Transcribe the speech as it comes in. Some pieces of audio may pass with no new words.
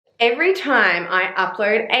Every time I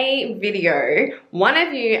upload a video, one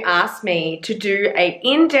of you asks me to do an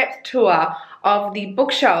in-depth tour of the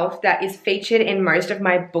bookshelf that is featured in most of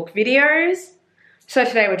my book videos. So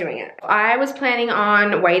today we're doing it. I was planning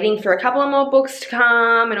on waiting for a couple of more books to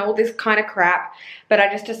come and all this kind of crap, but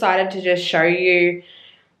I just decided to just show you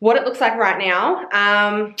what it looks like right now,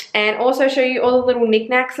 and also show you all the little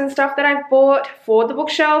knickknacks and stuff that I've bought for the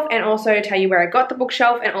bookshelf, and also tell you where I got the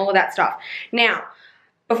bookshelf and all of that stuff. Now,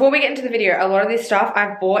 before we get into the video, a lot of this stuff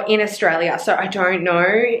I've bought in Australia, so I don't know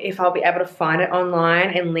if I'll be able to find it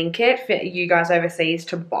online and link it for you guys overseas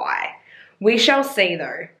to buy. We shall see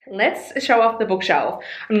though. Let's show off the bookshelf.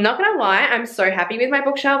 I'm not gonna lie, I'm so happy with my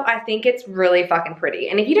bookshelf. I think it's really fucking pretty.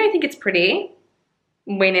 And if you don't think it's pretty,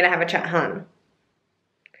 we need to have a chat, hun.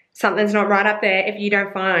 Something's not right up there if you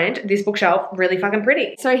don't find this bookshelf really fucking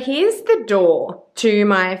pretty. So here's the door to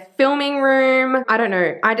my filming room. I don't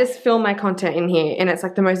know, I just film my content in here and it's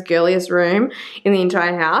like the most girliest room in the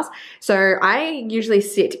entire house. So I usually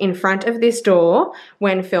sit in front of this door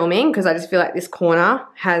when filming because I just feel like this corner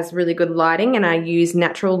has really good lighting and I use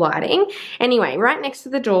natural lighting. Anyway, right next to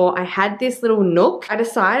the door, I had this little nook. I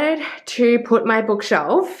decided to put my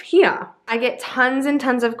bookshelf here. I get tons and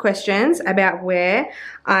tons of questions about where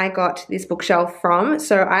I got this bookshelf from.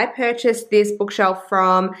 So I purchased this bookshelf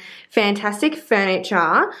from Fantastic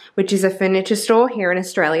Furniture, which is a furniture store here in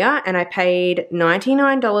Australia, and I paid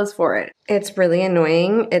 $99 for it. It's really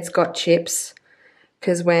annoying. It's got chips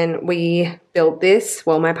because when we built this,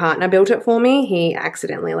 well, my partner built it for me. He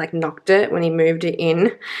accidentally like knocked it when he moved it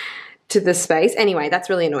in to the space. Anyway, that's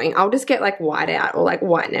really annoying. I'll just get like white out or like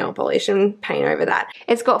white nail polish and paint over that.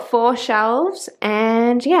 It's got 4 shelves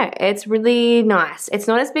and yeah, it's really nice. It's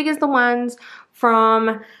not as big as the ones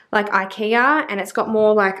from like IKEA and it's got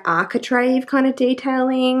more like architrave kind of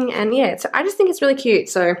detailing and yeah, I just think it's really cute.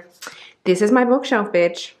 So this is my bookshelf,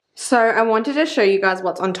 bitch. So I wanted to show you guys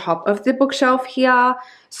what's on top of the bookshelf here.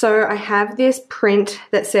 So I have this print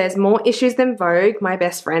that says More Issues Than Vogue. My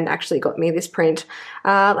best friend actually got me this print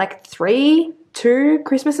like 2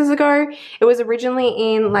 Christmases ago. It was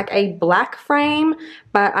originally in like a black frame,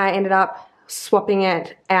 but I ended up swapping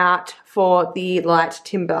it out for the light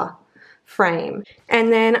timber frame.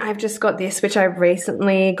 And then I've just got this, which I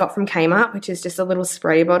recently got from Kmart, which is just a little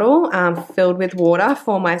spray bottle filled with water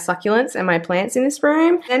for my succulents and my plants in this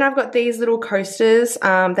room. Then I've got these little coasters.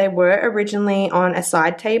 They were originally on a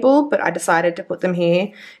side table, but I decided to put them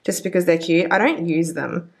here just because they're cute. I don't use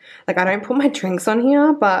them. Like I don't put my drinks on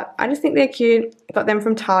here, but I just think they're cute. Got them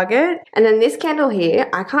from Target. And then this candle here,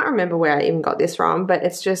 I can't remember where I even got this from, but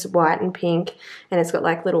it's just white and pink and it's got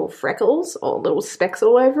like little freckles or little specks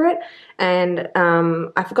all over it. And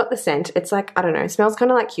I forgot the scent. It's like, I don't know, it smells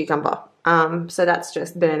kind of like cucumber. So that's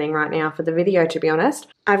just burning right now for the video, to be honest.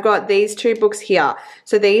 I've got these 2 books here.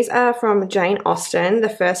 So these are from Jane Austen. The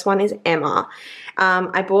first one is Emma.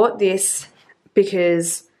 I bought this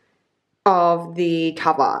because of the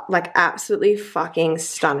cover, like absolutely fucking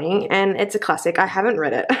stunning, and it's a classic. I haven't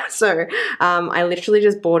read it, so I literally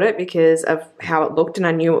just bought it because of how it looked and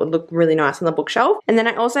I knew it would look really nice on the bookshelf. And then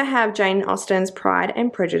I also have Jane Austen's Pride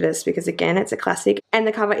and Prejudice because again it's a classic and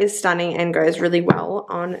the cover is stunning and goes really well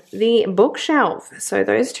on the bookshelf. So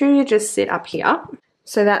those 2 just sit up here.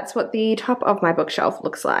 So that's what the top of my bookshelf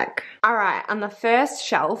looks like. Alright, on the first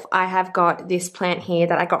shelf I have got this plant here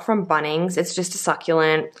that I got from Bunnings. It's just a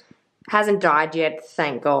succulent. Hasn't died yet,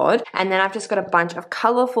 thank God. And then I've just got a bunch of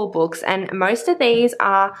colourful books and most of these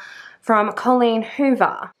are from Colleen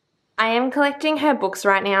Hoover. I am collecting her books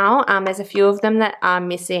right now. There's a few of them that are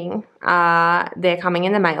missing. They're coming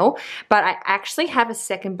in the mail. But I actually have a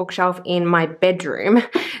second bookshelf in my bedroom.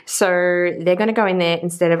 So they're going to go in there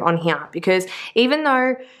instead of on here. Because even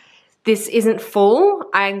though this isn't full,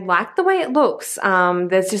 I like the way it looks.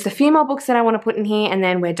 There's just a few more books that I want to put in here and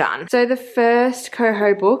then we're done. So the first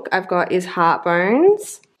Coho book I've got is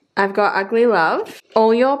Heartbones. I've got Ugly Love.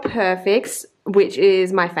 All Your Perfects, which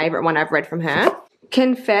is my favourite one I've read from her.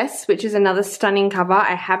 Confess, which is another stunning cover.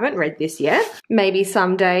 I haven't read this yet. Maybe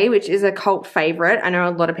Someday, which is a cult favourite. I know a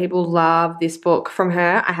lot of people love this book from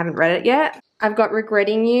her. I haven't read it yet. I've got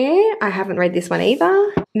Regretting You. I haven't read this one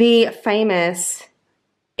either. The famous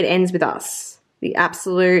It Ends With Us. The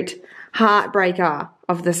absolute heartbreaker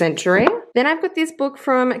of the century. Then I've got this book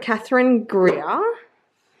from Catherine Greer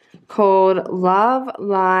called Love,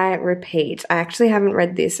 Lie, Repeat. I actually haven't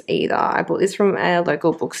read this either. I bought this from a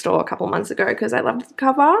local bookstore a couple months ago because I loved the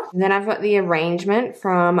cover. And then I've got The Arrangement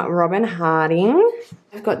from Robin Harding.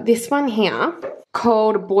 I've got this one here.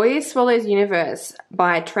 called Boy Swallows Universe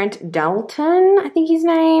by Trent Dalton, I think his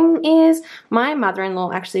name is. My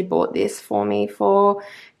mother-in-law actually bought this for me for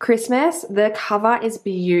Christmas. The cover is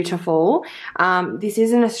beautiful. This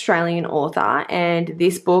is an Australian author, and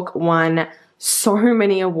this book won so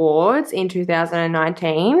many awards in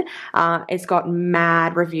 2019. It's got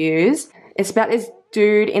mad reviews. It's about this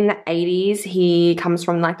dude in the 80s. He comes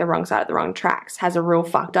from like the wrong side of the wrong tracks, has a real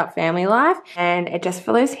fucked up family life, and it just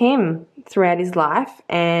follows him throughout his life,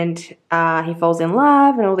 and he falls in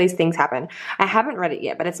love and all these things happen. I haven't read it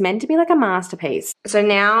yet, but it's meant to be like a masterpiece. So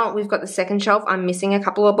now we've got the second shelf. I'm missing a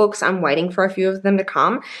couple of books. I'm waiting for a few of them to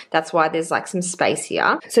come. That's why there's like some space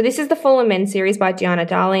here. So this is the Fallen Men series by Diana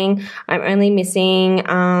Darling. I'm only missing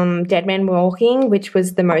Dead Men Walking, which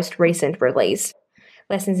was the most recent release.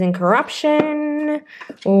 Lessons in Corruption,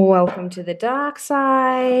 Welcome to the Dark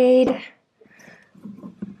Side,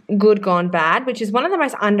 Good Gone Bad, which is one of the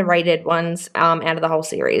most underrated ones out of the whole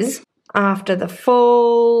series, After the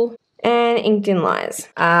Fall, and Inked in Lies.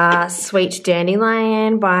 Sweet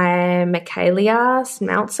Dandelion by Michaelia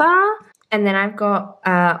Smeltzer. And then I've got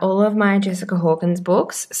all of my Jessica Hawkins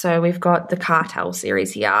books. So we've got the Cartel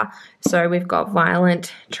series here. So we've got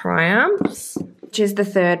Violent Triumphs, which is the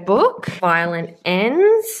third book, Violent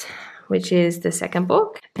Ends, which is the second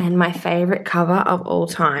book, and my favorite cover of all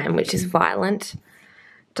time, which is Violent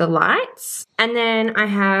Delights. And then I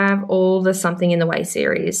have all the Something in the Way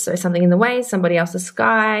series. So Something in the Way, Somebody Else's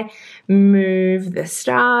Sky, Move the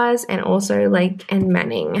Stars, and also Lake and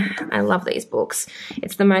Manning. I love these books.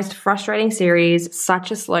 It's the most frustrating series,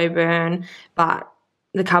 such a slow burn, but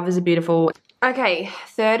the covers are beautiful. Okay,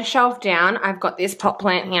 third shelf down, I've got this pot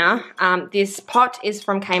plant here. This pot is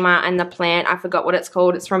from Kmart, and the plant, I forgot what it's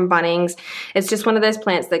called. It's from Bunnings. It's just one of those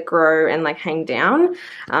plants that grow and like hang down.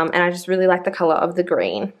 And I just really like the color of the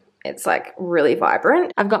green. It's like really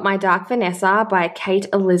vibrant. I've got my Dark Vanessa by Kate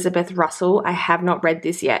Elizabeth Russell. I have not read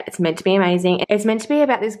this yet. It's meant to be amazing. It's meant to be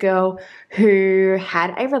about this girl who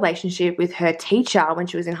had a relationship with her teacher when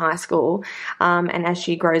she was in high school. And as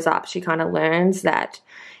she grows up, she kind of learns that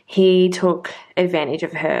he took advantage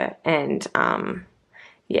of her, and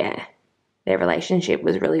yeah, their relationship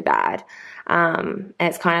was really bad. And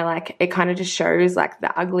it's kind of like, it kind of just shows like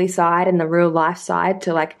the ugly side and the real life side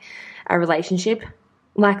to like a relationship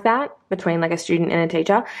like that between like a student and a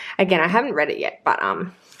teacher. Again, I haven't read it yet, but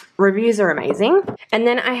reviews are amazing. And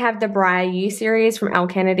then I have the Briar U series from Elle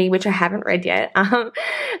Kennedy, which I haven't read yet,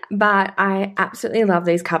 but I absolutely love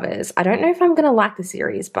these covers. I don't know if I'm gonna like the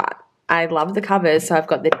series, but I love the covers. So I've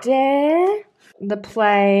got the Dare, the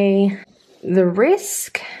Play, the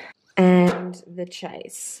Risk, and the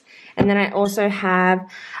Chase. And then I also have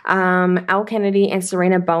Elle Kennedy and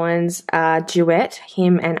Serena Bowen's duet,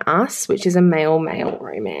 Him and Us, which is a male-male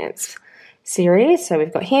romance series. So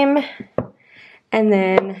we've got him and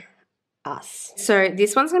then us. So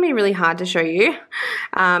this one's going to be really hard to show you,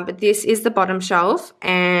 but this is the bottom shelf,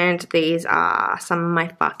 and these are some of my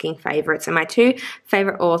fucking favorites and my two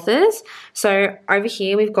favorite authors. So over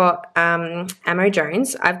here we've got Amo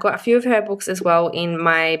Jones. I've got a few of her books as well in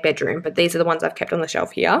my bedroom, but these are the ones I've kept on the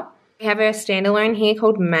shelf here. We have a standalone here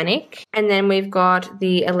called Manic, and then we've got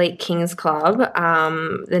the Elite Kings Club.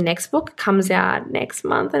 The next book comes out next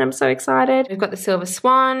month, and I'm so excited. We've got the Silver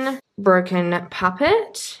Swan, Broken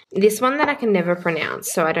Puppet, this one that I can never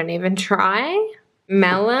pronounce, so I don't even try.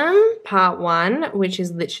 Malum Part 1, which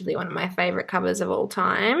is literally one of my favorite covers of all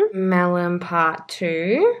time. Malum Part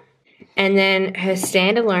 2, and then her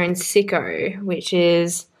standalone Sicko, which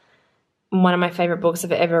is one of my favorite books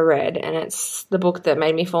I've ever read, and it's the book that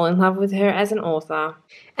made me fall in love with her as an author.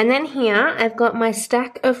 And then here I've got my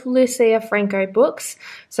stack of Lucia Franco books.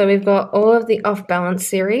 So we've got all of the Off Balance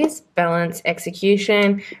series, Balance,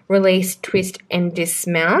 Execution, Release, Twist, and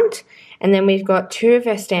Dismount. And then we've got two of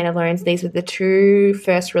her standalones. These were the two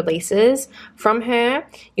first releases from her,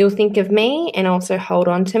 You'll Think of Me and also Hold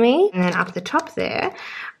On to Me. And then up the top there,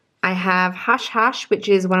 I have Hush Hush, which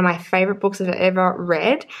is one of my favorite books I've ever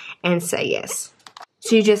read, and Say Yes.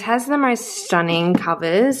 She just has the most stunning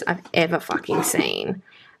covers I've ever fucking seen.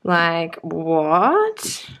 Like,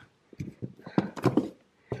 what?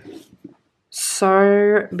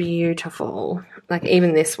 So beautiful. Like,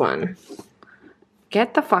 even this one.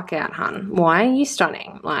 Get the fuck out, hun. Why are you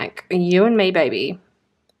stunning? Like, you and me, baby.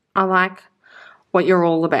 I like what you're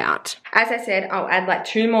all about. As I said, I'll add like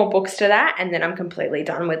 2 more books to that, and then I'm completely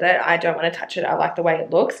done with it. I don't want to touch it. I like the way it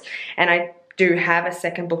looks. And I do have a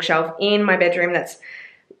second bookshelf in my bedroom that's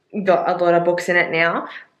got a lot of books in it now.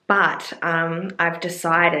 But I've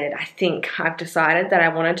decided that I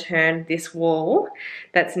want to turn this wall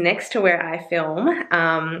that's next to where I film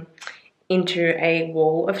into a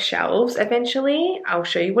wall of shelves eventually. I'll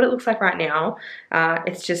show you what it looks like right now.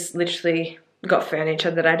 It's just literally got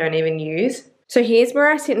furniture that I don't even use. So here's where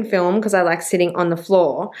I sit and film because I like sitting on the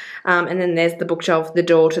floor. And then there's the bookshelf, the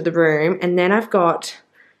door to the room. And then I've got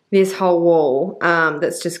this whole wall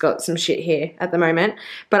that's just got some shit here at the moment.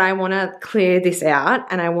 But I want to clear this out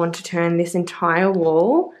and I want to turn this entire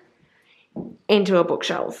wall into a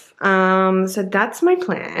bookshelf. So that's my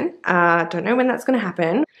plan. Don't know when that's going to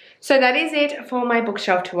happen. So that is it for my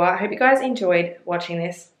bookshelf tour. I hope you guys enjoyed watching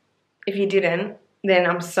this. If you didn't, then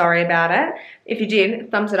I'm sorry about it. If you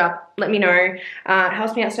did, thumbs it up, let me know. It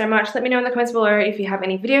helps me out so much. Let me know in the comments below if you have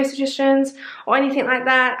any video suggestions or anything like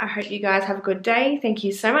that. I hope you guys have a good day. Thank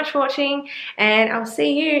you so much for watching, and I'll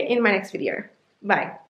see you in my next video. Bye.